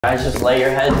Guys, just lay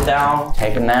your heads down,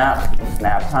 take a nap. It's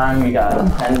nap time. You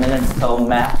got 10 minutes till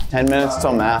math. 10 minutes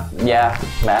till math. Yeah,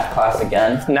 math class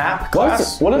again. Nap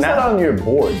class? What is that on your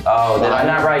board? Oh, did I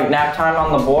not write nap time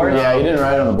on the board? Yeah, you didn't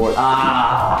write it on the board.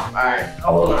 Alright,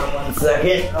 hold on 1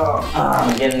 second.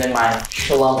 I'm getting in my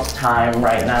slump time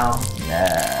right now.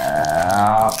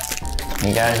 Now,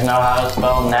 you guys know how to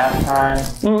spell nap time?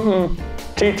 Mm-mm.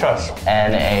 Teach us.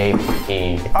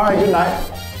 N-A-P. All right, good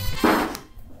night.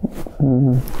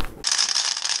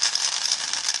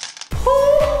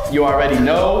 You already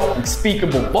know,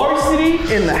 unspeakable varsity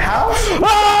in the house.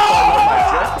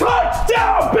 Ah!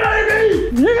 Touchdown,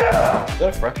 baby! Yeah! Is that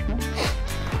a freshman?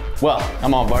 Well,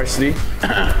 I'm on varsity,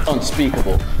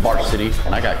 unspeakable varsity,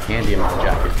 and I got candy in my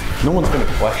jacket. No one's gonna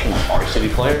question a varsity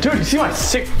player. Dude, you see my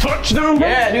sick touchdown, bro?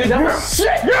 Yeah, dude, that was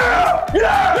sick. Yeah!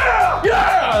 Yeah! Yeah!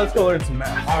 Yeah! Let's go learn some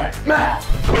math. All right, math.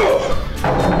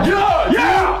 Yeah! Yeah!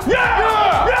 Yeah!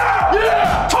 Yeah! Yeah!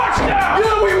 Yeah! Touchdown!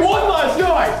 Yeah, we won last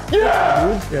night.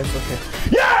 Yeah! Yes, okay.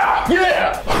 Yeah!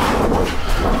 Yeah!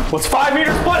 What's 5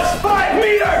 meters plus 5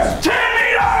 meters? 10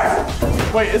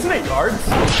 meters! Wait, isn't it yards?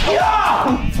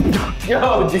 Yeah!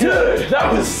 Yo, dude,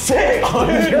 That was sick! Oh,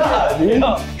 yeah, dude.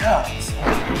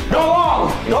 Yeah. Go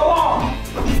long! Go long!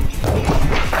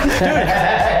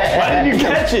 Why didn't you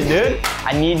catch it, dude?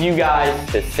 I need you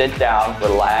guys to sit down,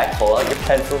 relax, pull out your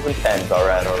pencils and pens. All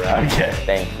right. Okay.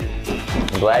 Thank you.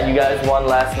 I'm glad you guys won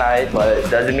last night, but it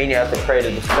doesn't mean you have to create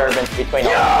a disturbance between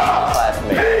all your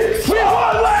classmates. We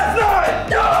won last night!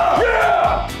 Yeah!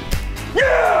 Yeah!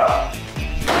 Yeah!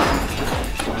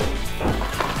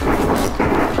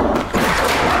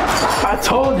 I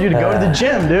told you to go to the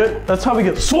gym, dude. That's how we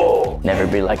get swole. Never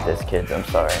be like this, kids. I'm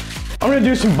sorry. I'm gonna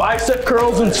do some bicep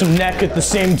curls and some neck at the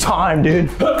same time, dude.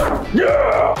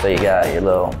 Yeah! So you got your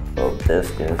little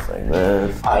discus like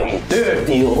this.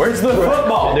 Dude, where's the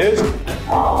football, dude?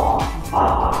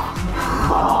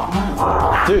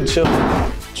 Dude, chill.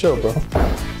 Chill, bro.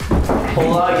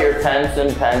 Pull out your pens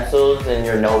and pencils and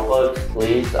your notebooks,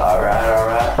 please. All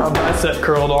right. My bicep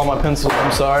curled all my pencils,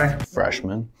 I'm sorry.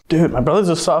 Freshman. Dude, my brother's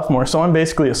a sophomore, so I'm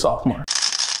basically a sophomore.